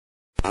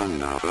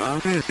Another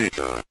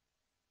visitor.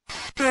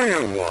 Stay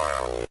a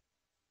while.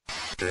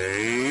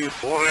 Stay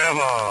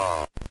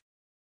forever.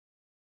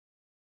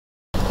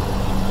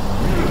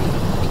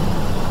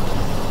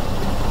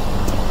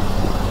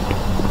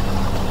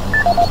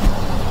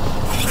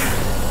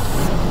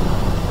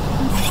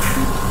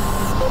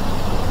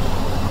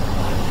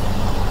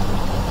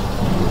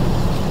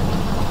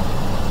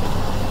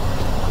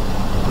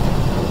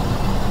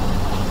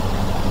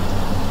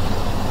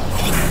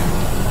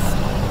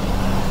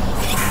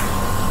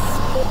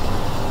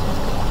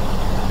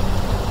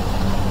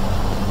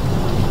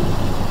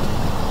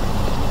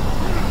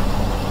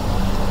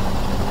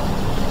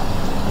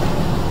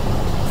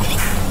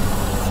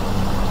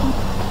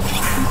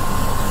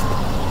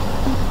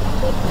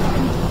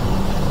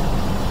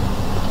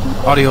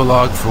 Audio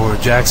log for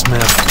Jack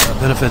Smith,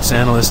 benefits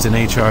analyst in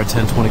HR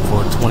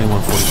 1024-2145.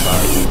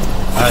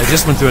 I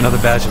just went through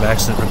another batch of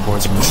accident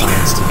reports from the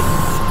science team.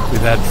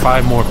 We've had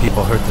 5 more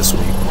people hurt this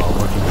week while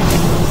working with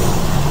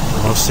them.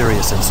 The most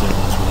serious incident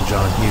was when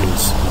John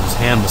Hughes, whose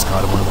hand was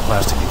caught in one of the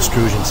plastic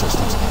extrusion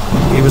systems.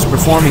 He was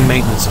performing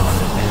maintenance on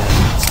it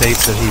and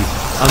states that he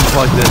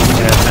unplugged it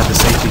and had the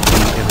safety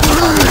key in his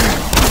pocket.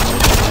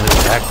 And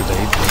it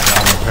activate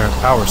without an apparent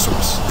power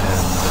source, and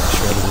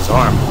shredded his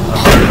arm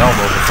under the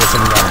elbow before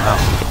someone got him out.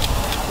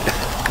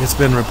 It's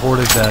been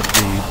reported that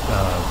the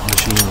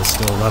machine is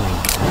still running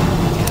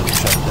and he can't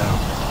shut it down.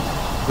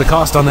 The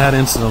cost on that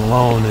incident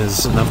alone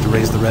is enough to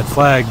raise the red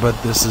flag,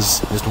 but this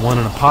is just one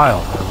in a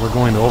pile. We're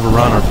going to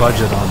overrun our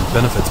budget on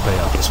benefits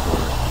payout this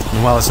quarter.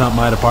 And while it's not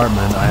my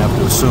department, I have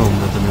to assume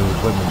that the new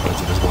equipment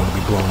budget is going to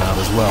be blown out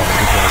as well,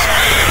 because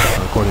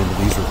according to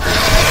these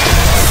reports,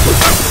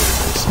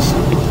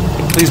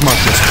 please mark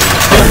this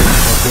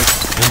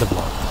in the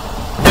blog.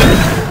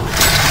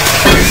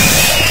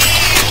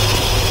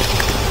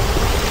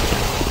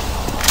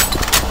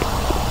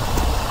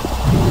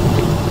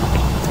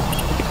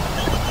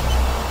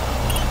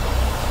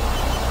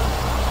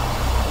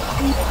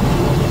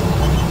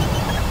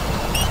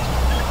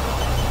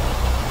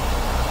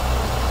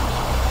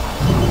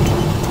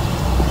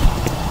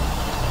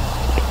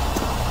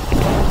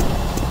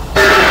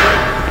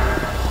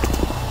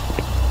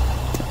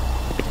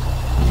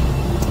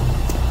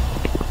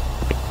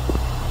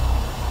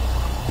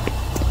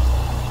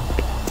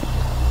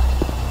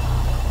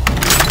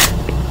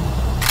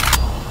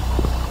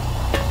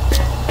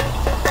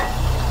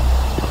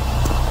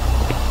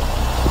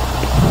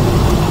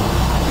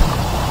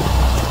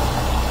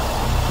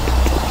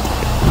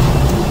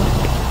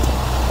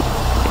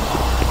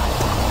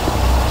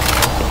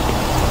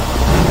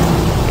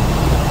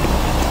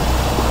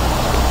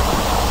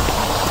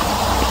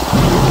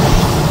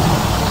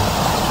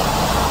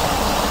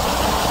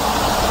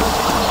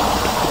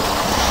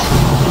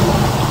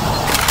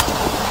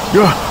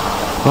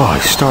 Oh,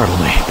 he startled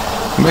me.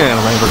 Man,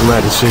 am I ever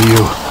glad to see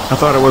you. I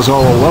thought I was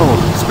all alone.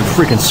 It's been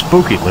freaking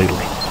spooky lately.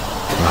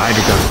 The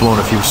Hydra-Gun's blown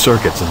a few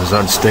circuits and is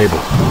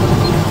unstable.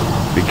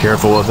 Be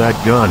careful with that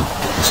gun.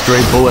 A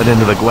stray bullet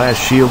into the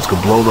glass shields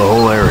could blow the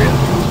whole area.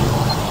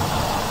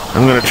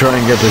 I'm gonna try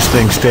and get this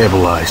thing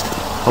stabilized.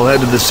 I'll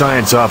head to the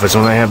science office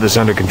when I have this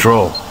under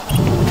control.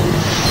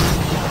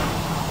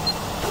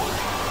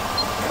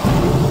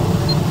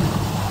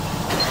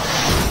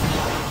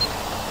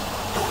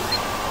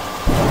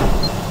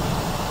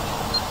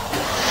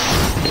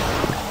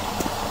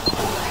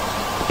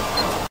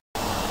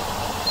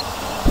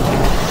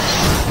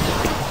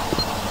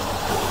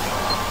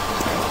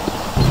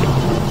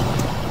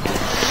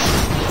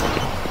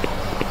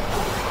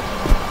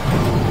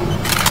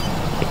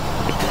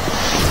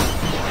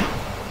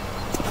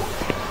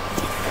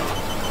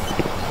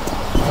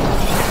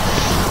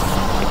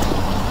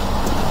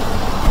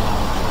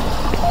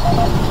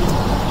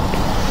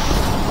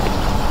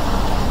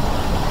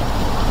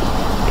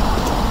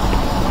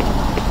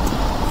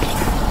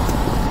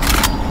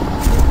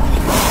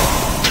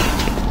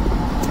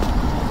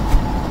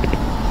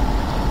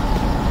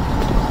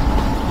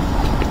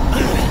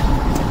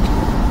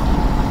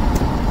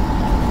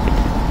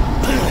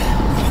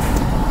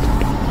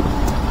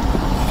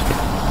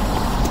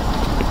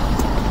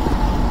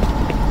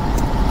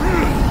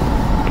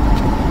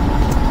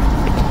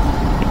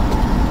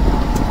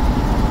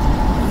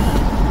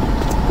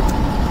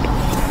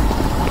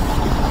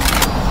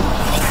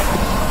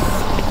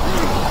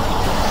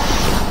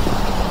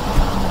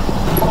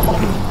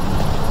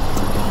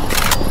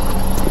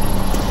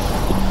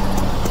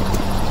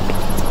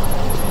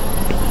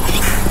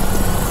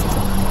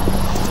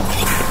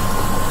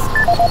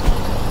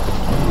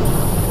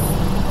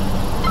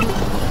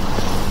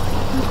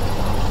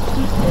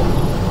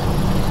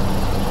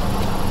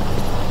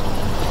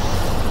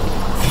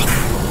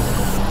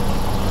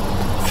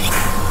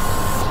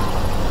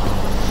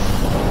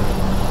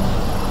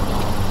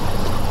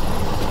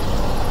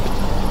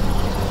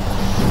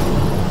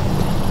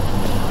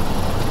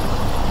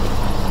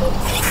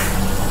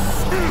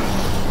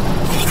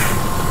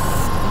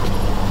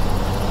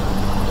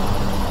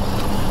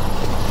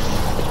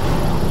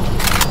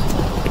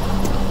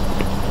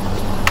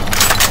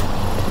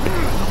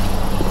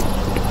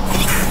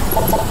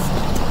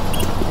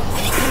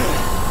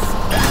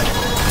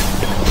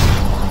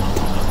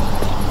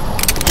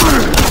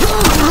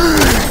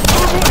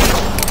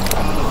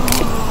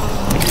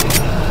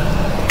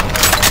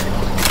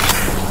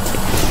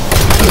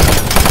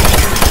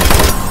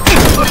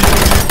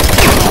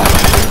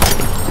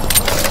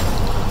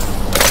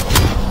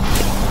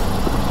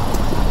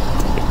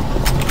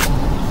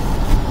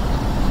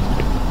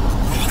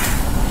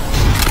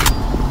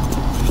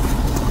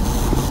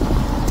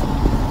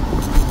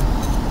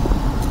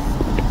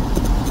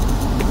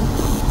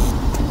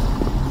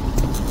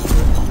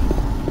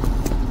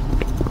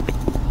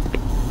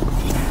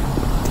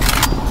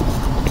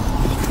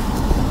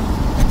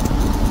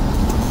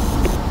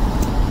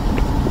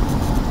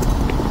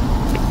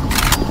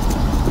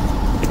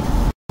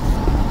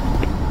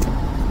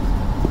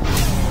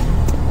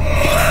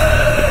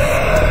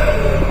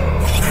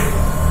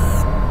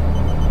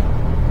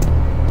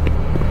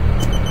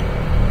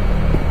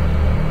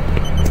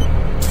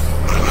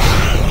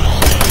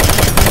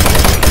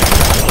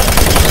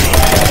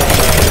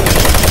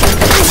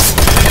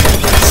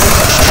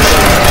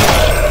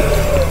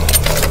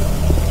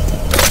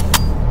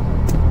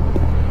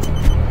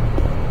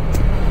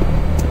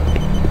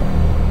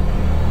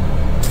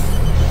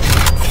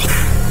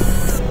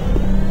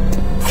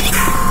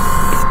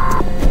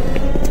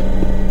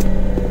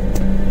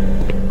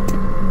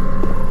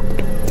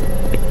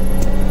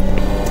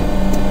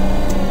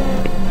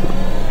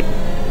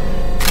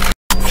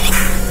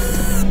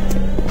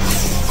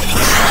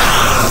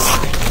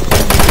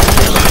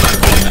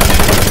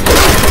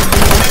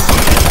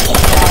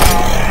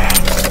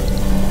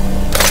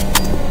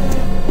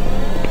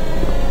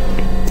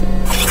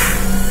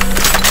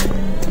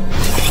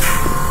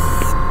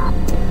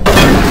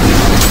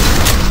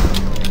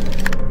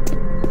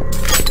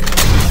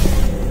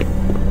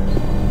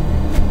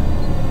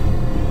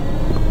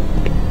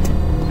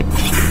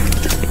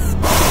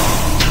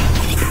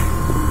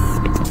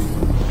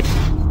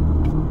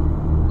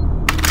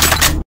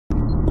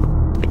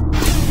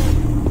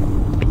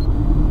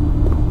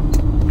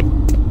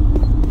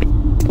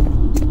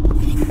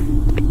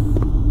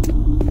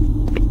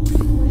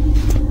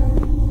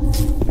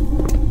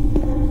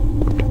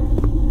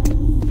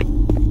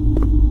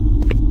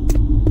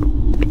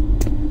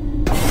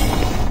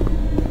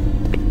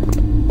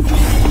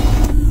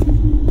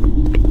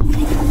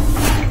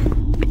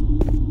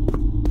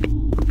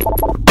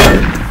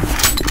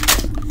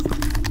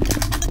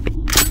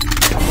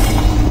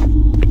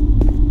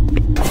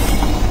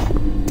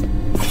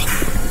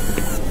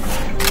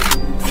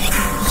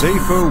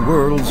 Safer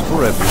worlds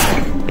for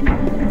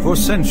everyone. For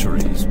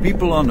centuries,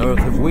 people on Earth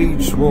have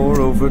waged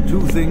war over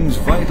two things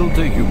vital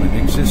to human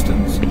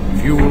existence: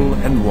 fuel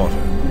and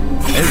water.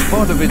 As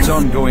part of its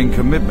ongoing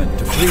commitment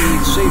to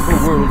create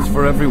safer worlds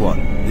for everyone,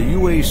 the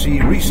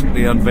UAC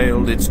recently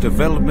unveiled its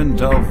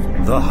development of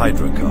the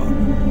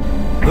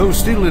Hydrocon. Though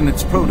still in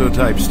its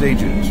prototype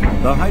stages,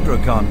 the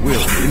Hydrocon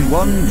will, in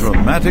one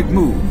dramatic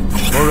move,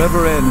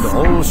 forever end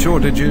all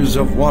shortages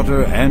of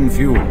water and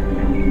fuel.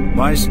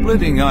 By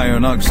splitting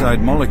iron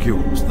oxide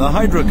molecules, the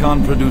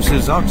Hydrocon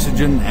produces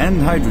oxygen and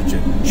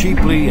hydrogen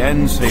cheaply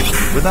and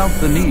safely, without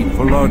the need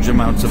for large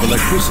amounts of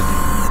electricity.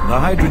 The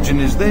hydrogen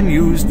is then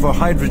used for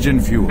hydrogen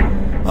fuel,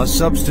 a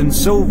substance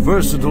so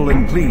versatile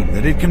and clean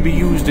that it can be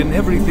used in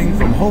everything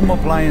from home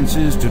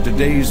appliances to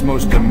today's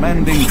most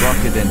demanding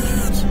rocket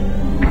engines.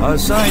 A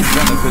side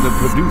benefit of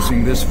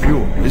producing this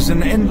fuel is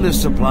an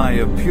endless supply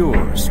of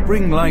pure,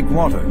 spring-like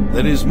water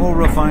that is more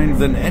refined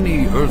than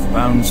any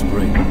earthbound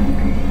spring.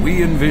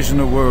 We envision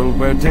a world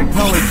where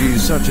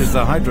technologies such as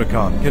the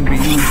Hydrocon can be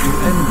used to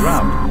end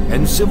drought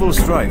and civil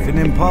strife in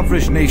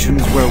impoverished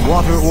nations where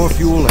water or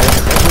fuel has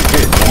ever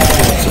been in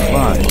short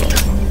supply.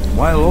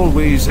 While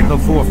always at the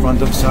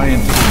forefront of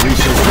scientific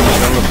research and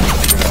development,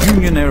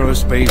 Union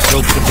Aerospace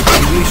hopes that the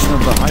creation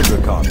of the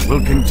Hydrocon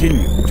will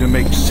continue to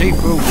make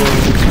safer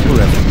worlds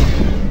for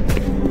everyone.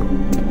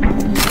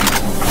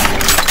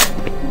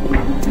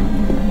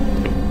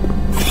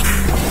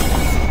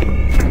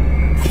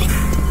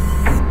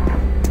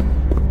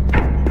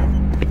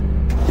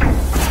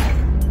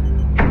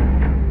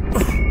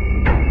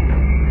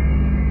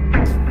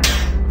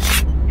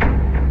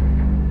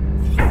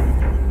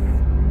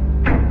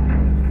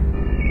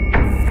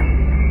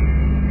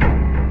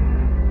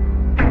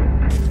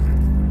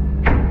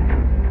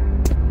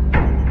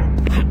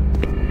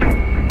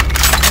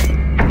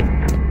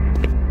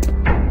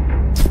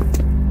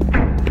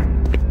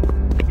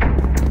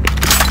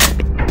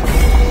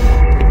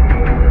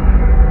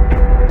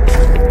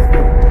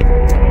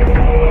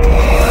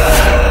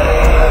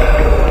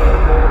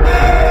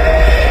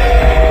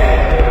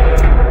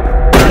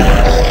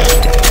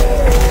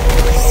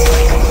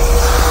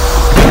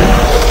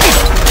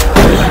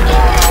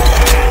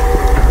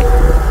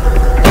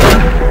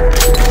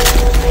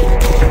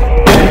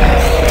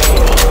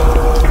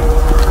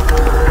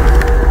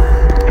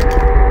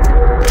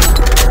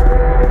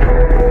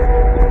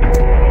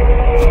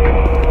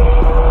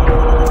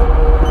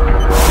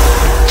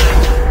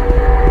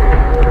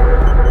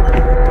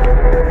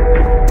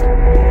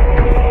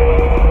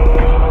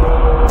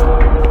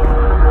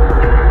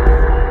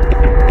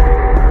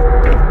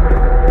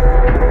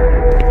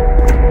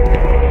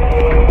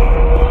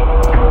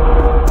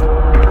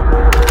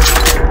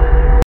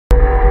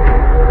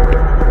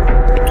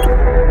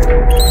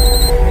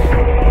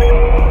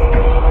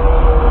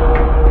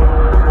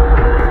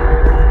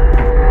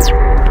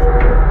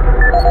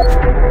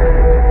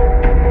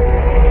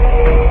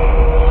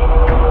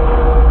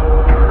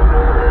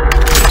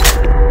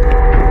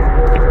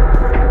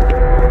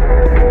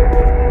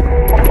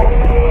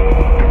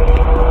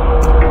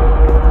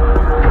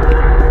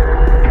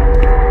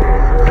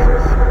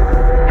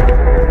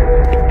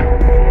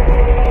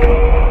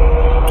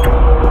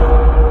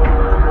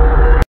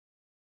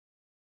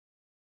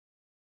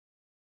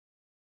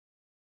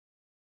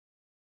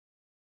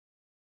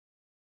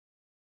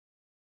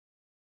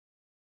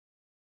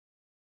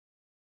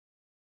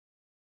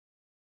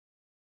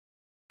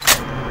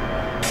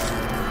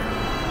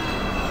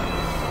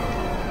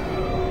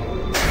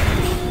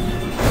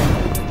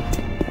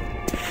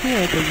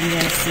 Here at the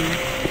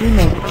UNC, we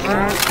make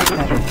art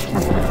better.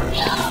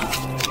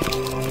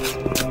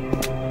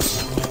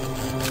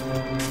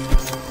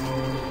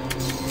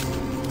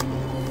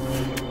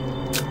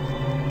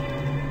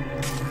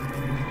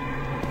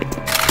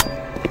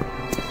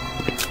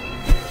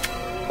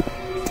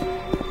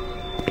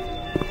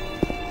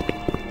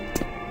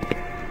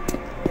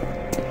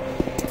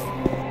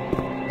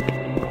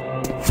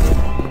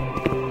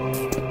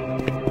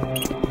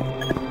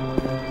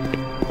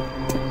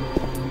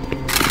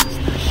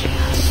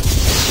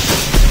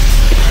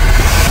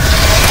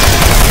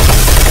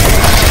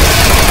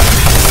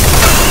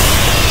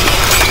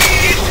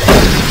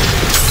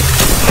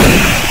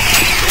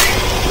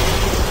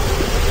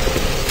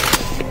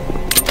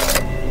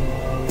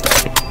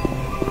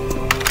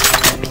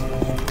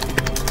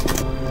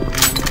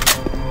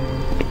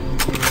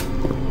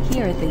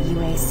 Here at the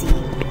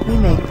UAC, we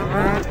make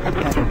art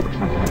better.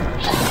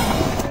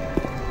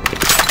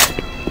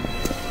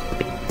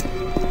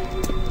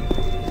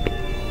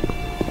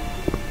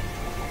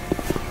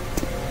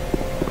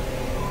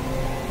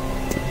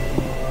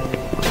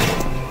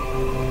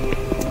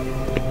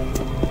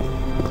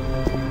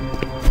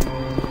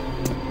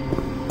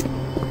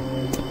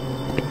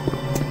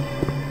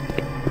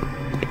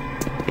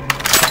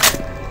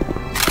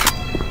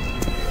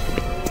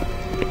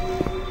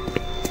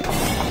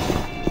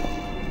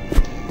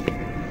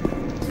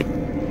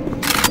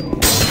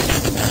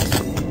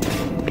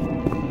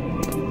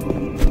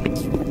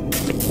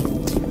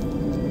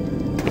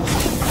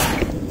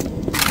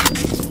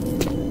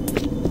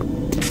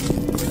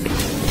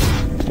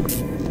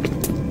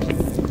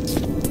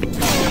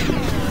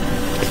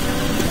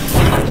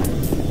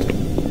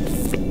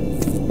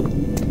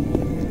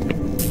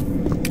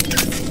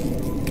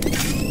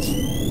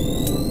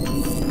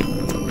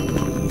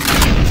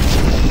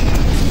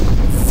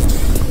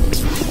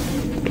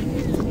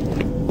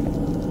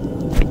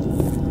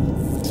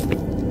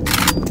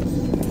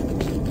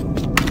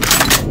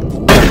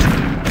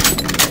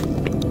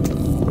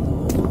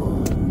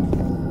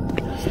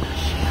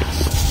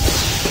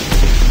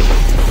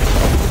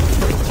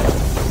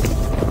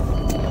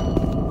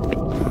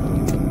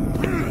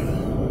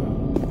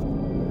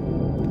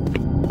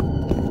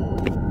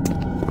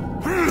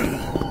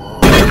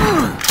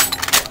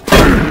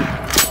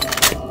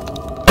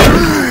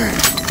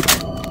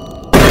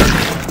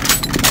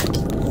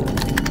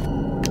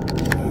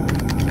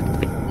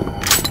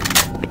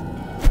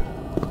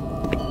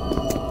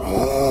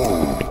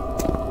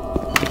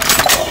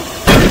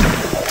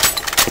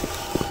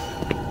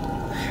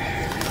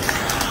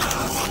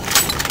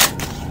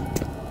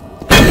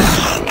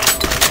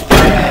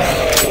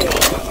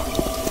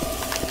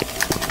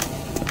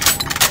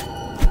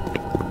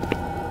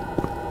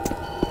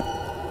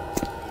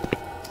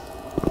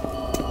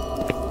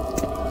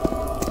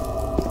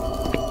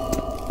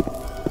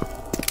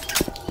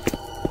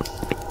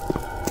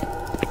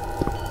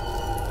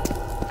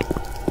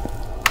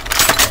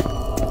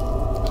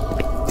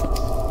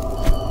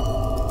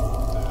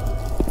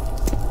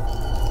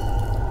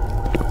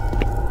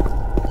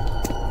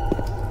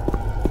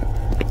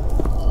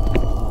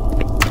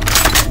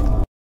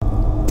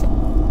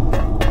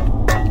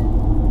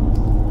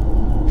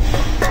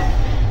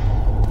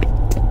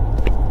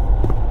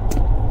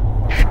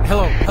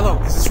 Hello,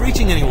 is this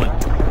reaching anyone?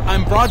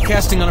 I'm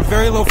broadcasting on a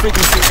very low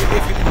frequency.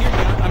 If you can hear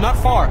me, I'm not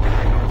far.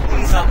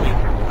 Please help me.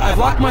 I've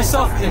locked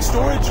myself in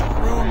storage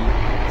room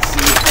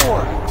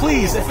C4.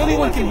 Please, if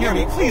anyone can hear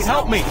me, please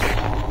help me.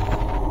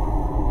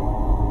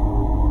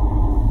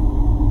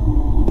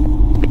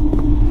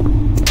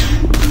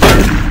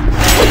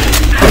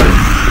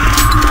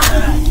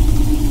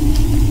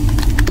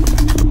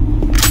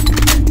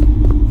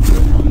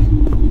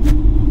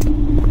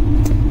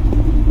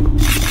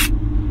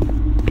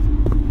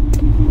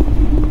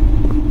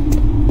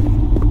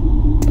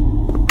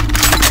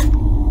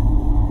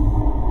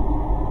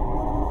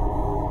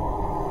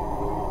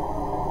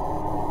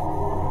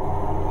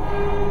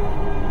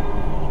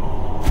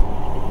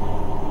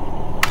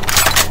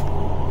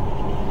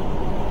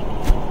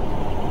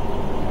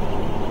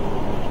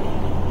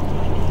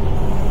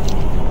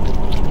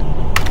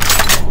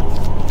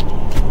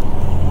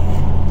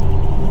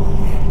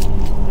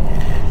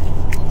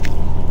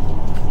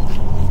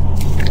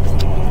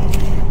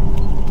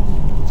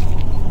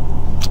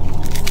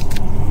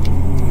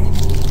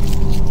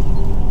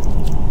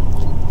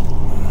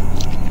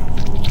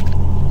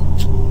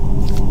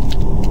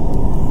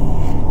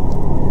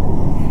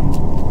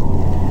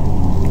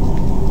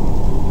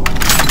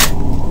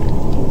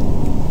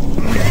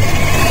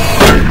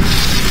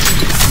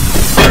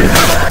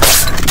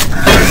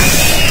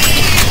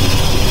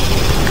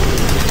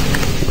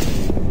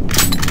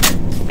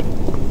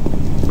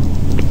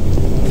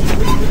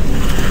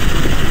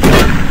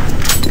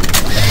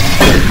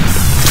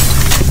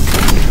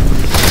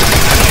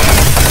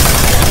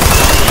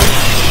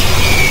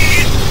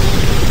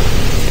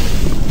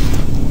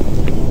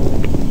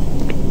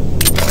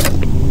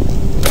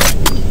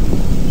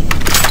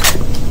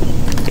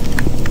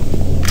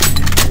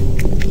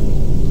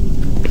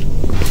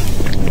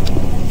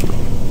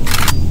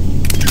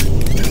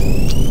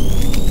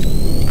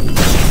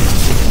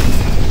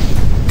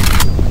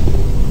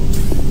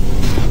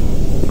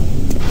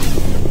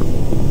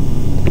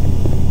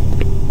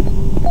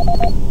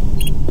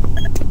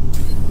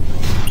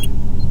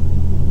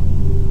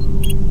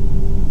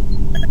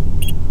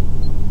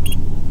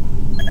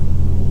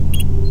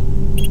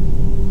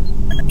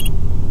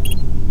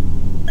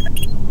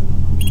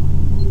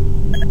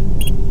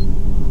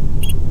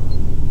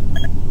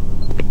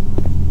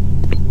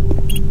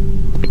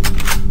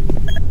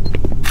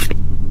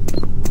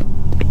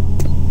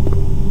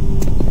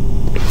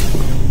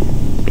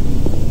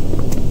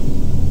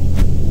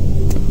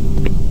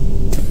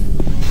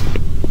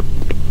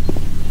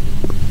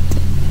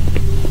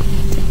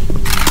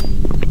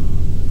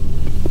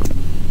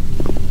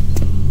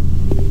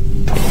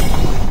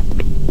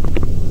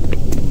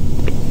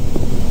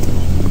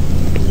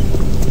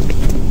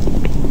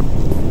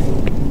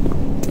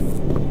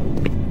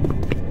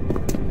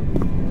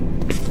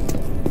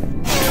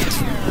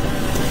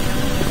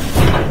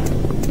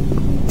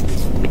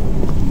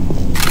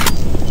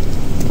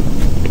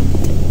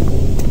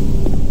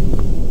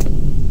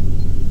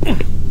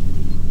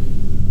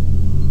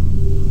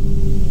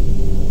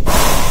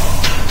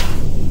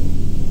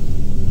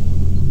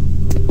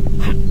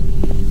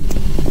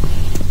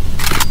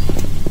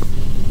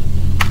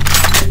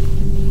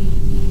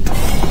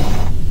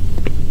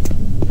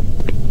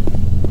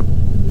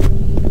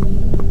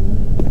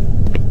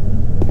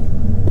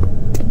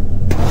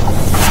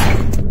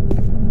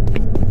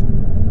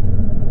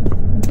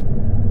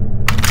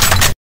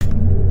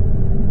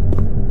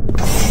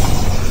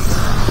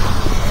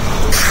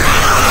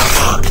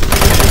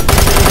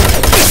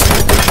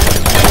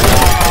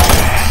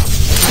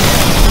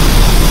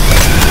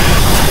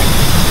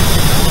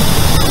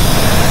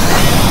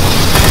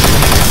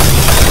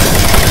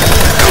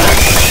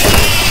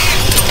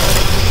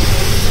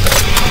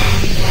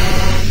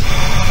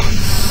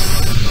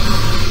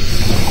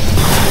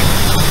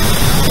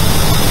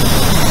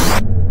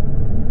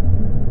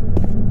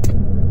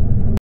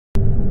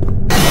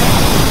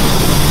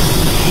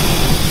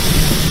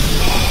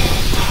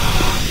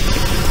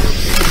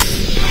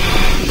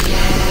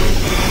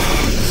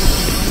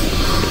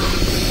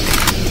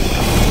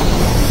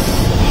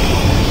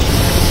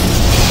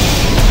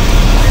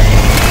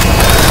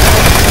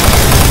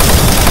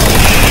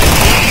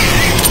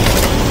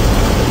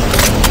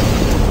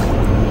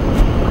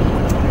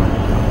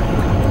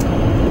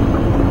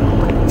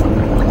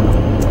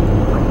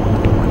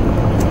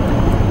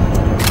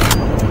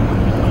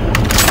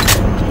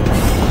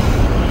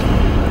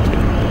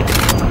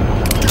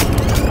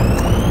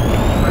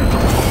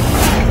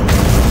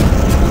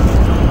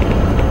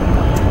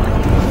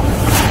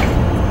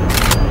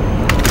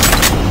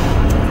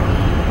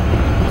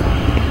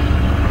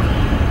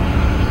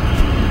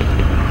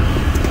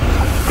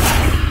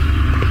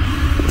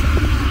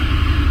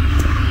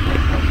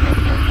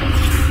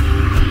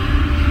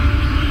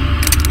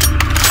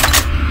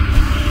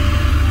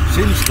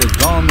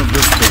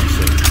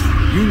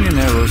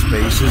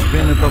 Aerospace has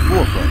been at the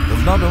forefront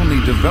of not only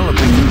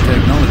developing new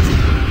technology,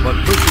 but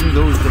pushing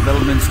those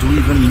developments to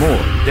even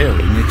more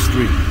daring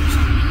extremes.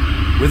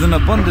 With an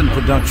abundant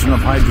production of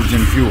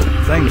hydrogen fuel,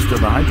 thanks to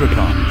the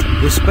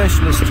Hydrocon, the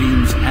specialist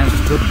teams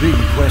asked the big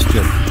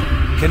question: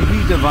 can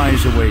we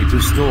devise a way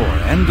to store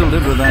and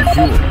deliver that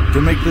fuel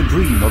to make the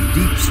dream of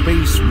deep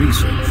space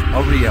research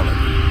a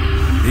reality?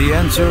 The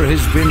answer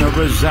has been a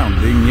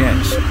resounding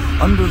yes.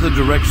 Under the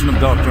direction of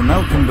Dr.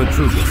 Malcolm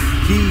Betruger,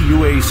 key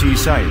UAC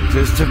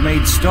scientists have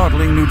made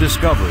startling new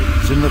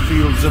discoveries in the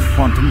fields of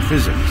quantum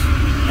physics.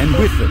 And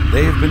with them,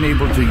 they have been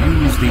able to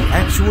use the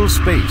actual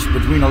space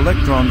between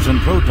electrons and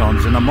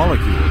protons in a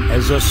molecule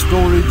as a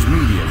storage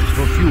medium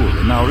for fuel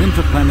in our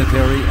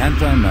interplanetary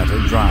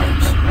antimatter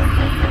drives.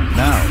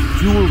 Now,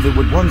 fuel that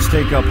would once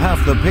take up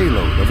half the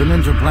payload of an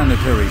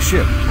interplanetary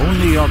ship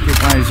only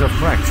occupies a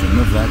fraction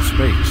of that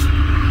space.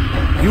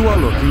 You are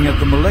looking at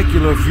the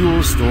Molecular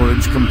Fuel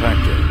Storage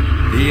Compactor.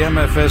 The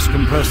MFS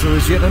compressor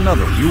is yet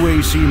another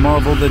UAC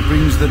marvel that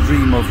brings the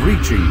dream of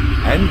reaching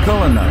and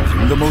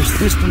colonizing the most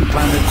distant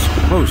planets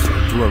closer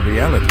to a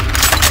reality.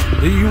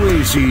 The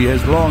UAC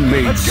has long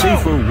made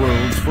safer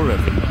worlds for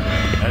everyone,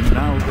 and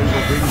now they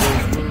will bring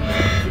those worlds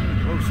even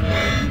closer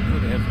than you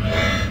could ever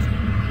imagine.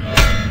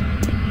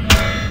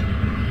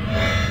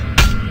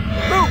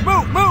 Move,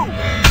 move, move!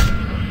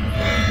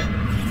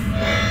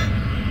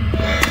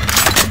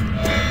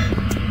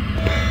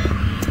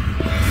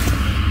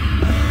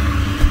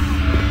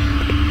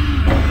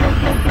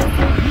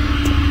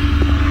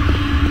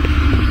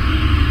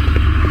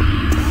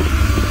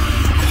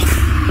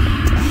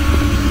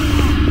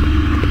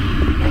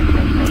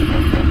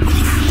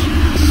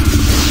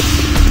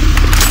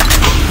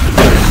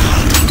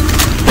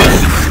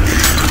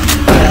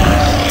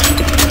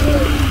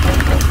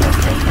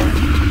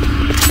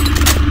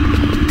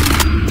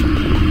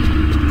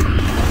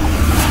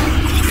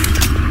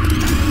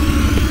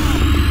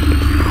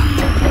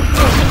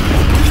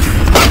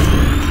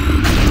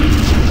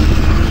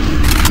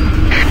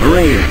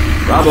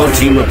 Bravo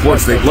team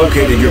reports they've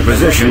located your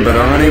position but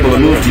are unable to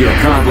move to your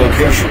current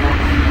location.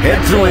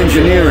 Head through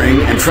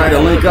engineering and try to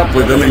link up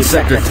with them in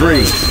Sector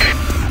 3.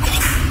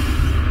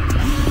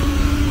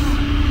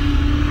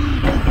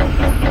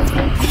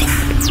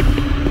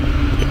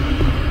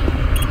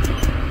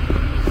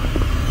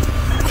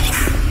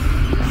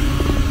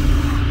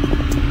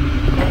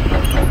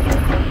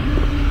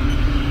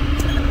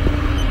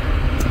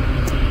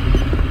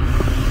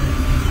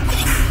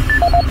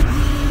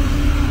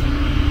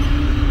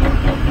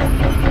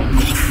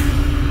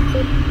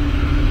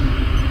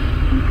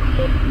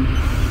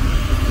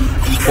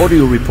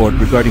 Audio report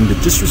regarding the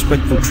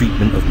disrespectful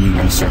treatment of new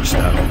research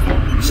staff.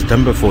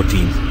 September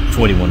 14th,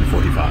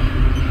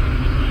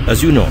 2145.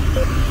 As you know,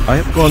 I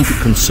have gone to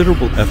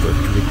considerable effort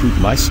to recruit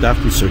my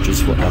staff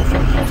researchers for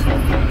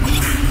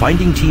AlphaNet.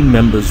 Finding team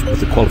members with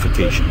the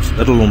qualifications,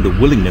 let alone the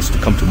willingness to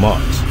come to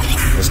Mars,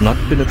 has not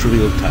been a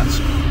trivial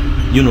task.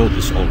 You know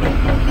this already.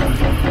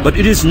 But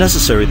it is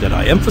necessary that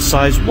I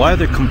emphasize why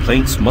their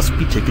complaints must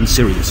be taken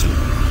seriously.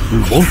 We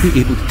won't be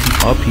able to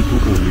keep our people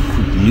who will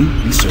recruit new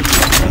researchers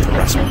if the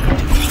harassment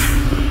continues.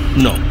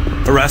 No,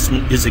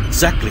 harassment is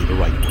exactly the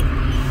right word.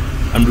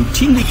 I'm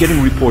routinely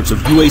getting reports of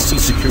UAC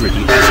security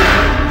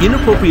asking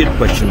inappropriate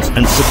questions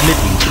and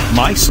submitting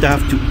my staff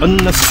to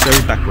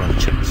unnecessary background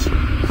checks.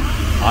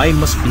 I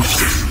must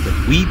insist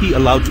that we be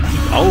allowed to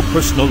keep our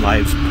personal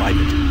lives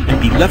private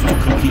and be left to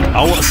complete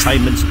our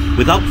assignments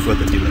without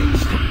further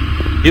delays.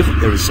 If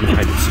there is some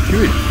kind of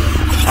security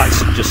threat, I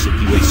suggest that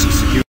UAC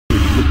security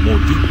look more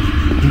deeply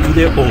into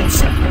their own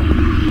staff.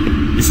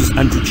 This is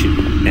Andrew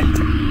Chin, Net.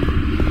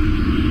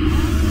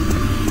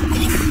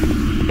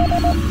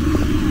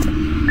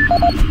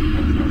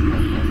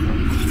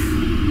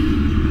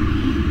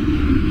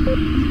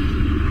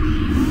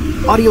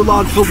 Audio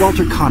log for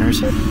Walter Connors.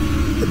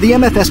 The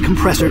MFS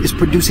compressor is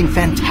producing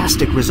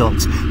fantastic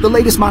results. The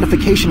latest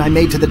modification I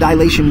made to the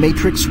dilation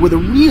matrix were the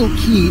real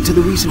key to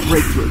the recent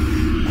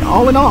breakthrough.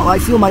 All in all, I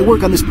feel my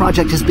work on this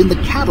project has been the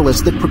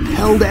catalyst that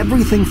propelled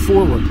everything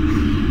forward.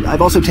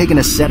 I've also taken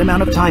a set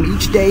amount of time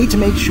each day to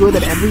make sure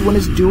that everyone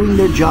is doing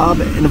their job,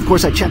 and of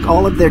course I check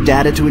all of their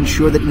data to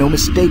ensure that no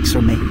mistakes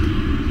are made.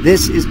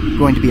 This is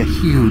going to be a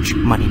huge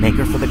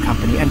moneymaker for the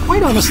company, and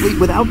quite honestly,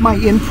 without my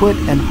input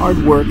and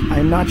hard work,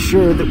 I'm not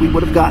sure that we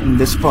would have gotten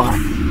this far.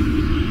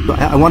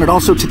 I wanted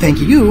also to thank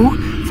you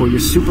for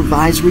your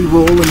supervisory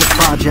role in the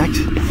project.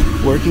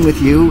 Working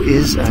with you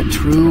is a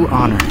true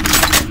honor.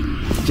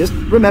 Just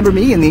remember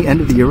me in the end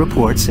of the year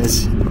reports,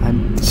 as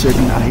I'm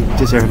certain I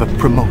deserve a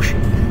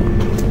promotion.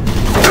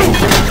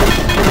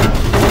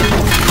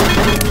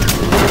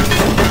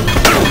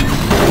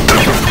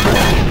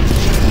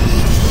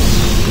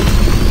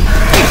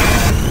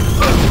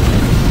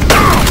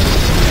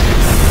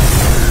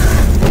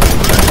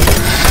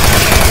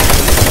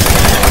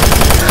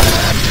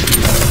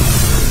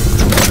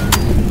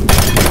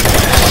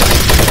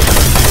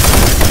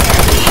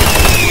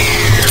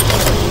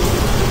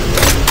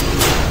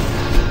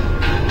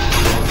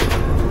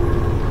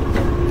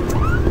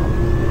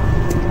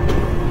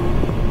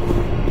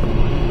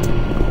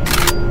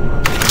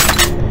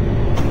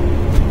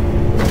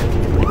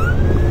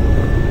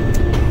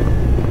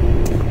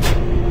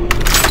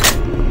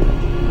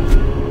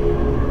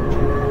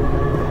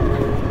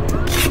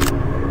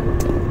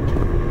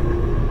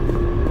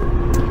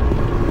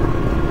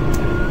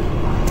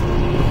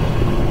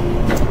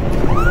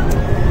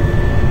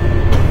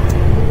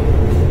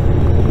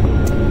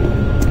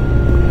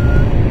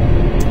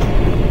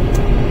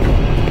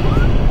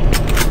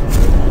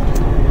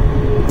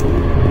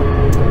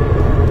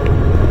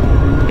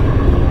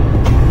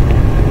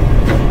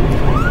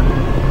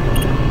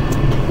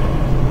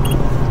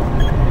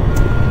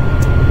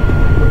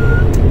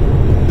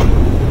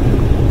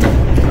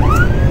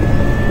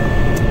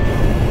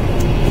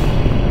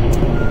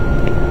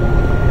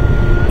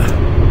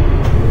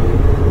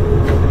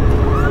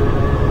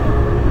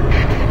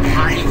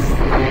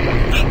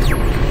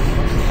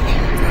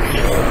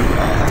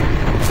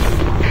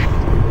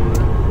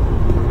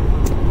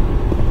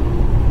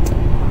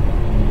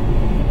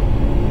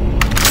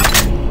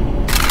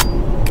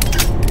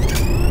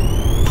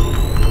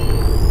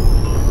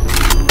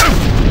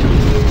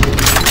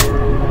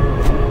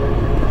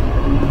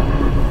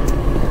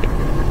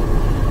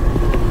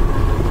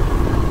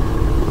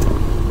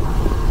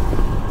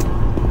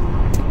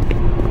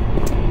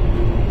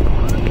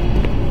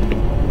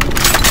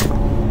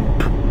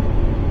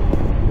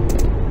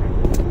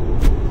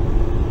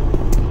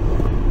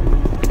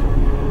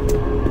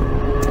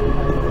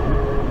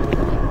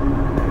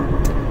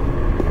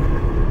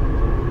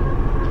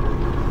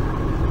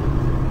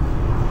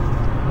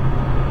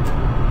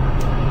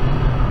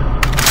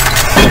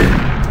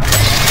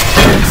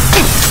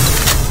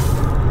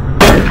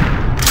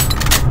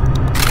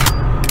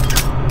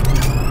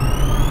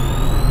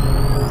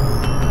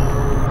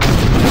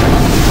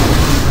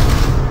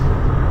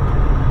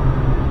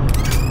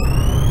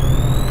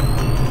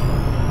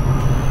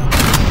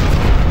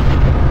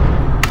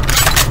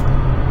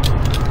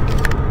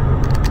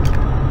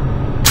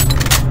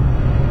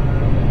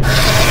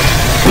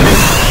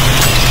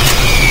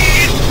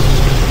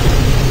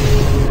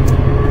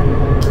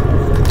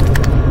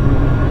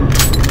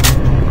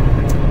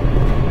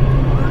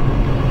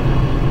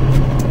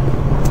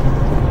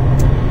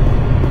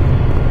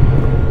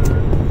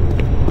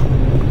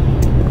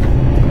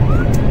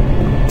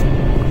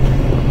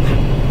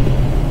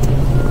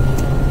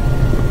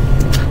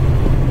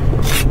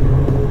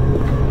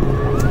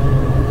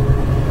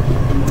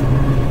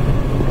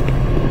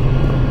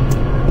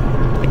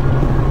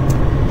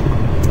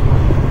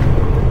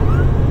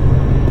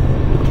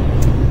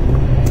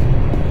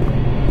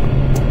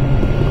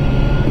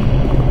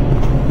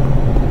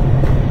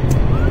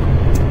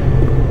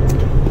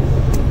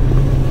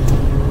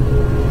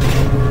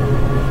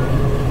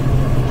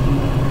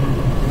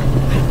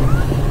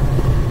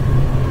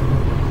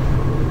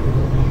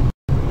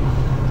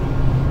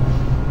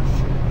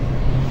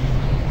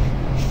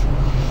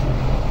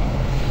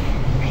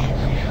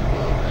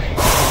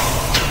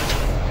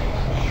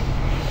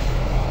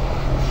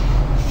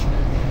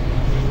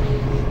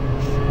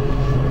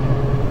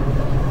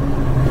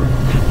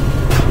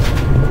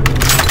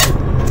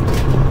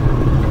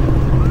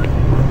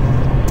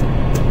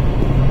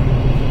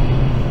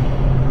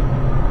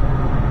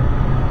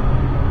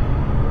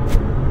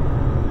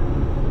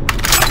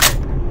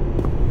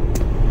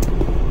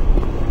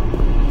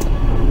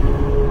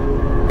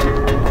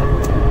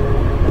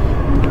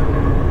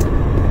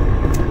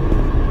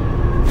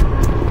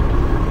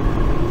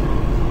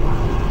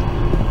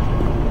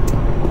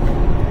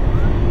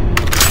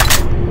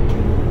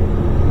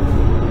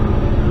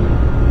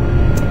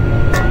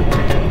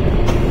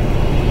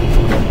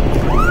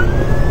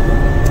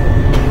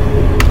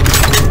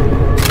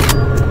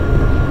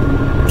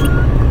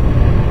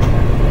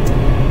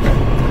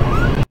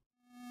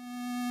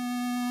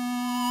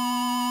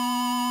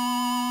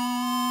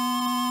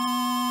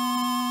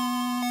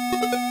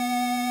 you.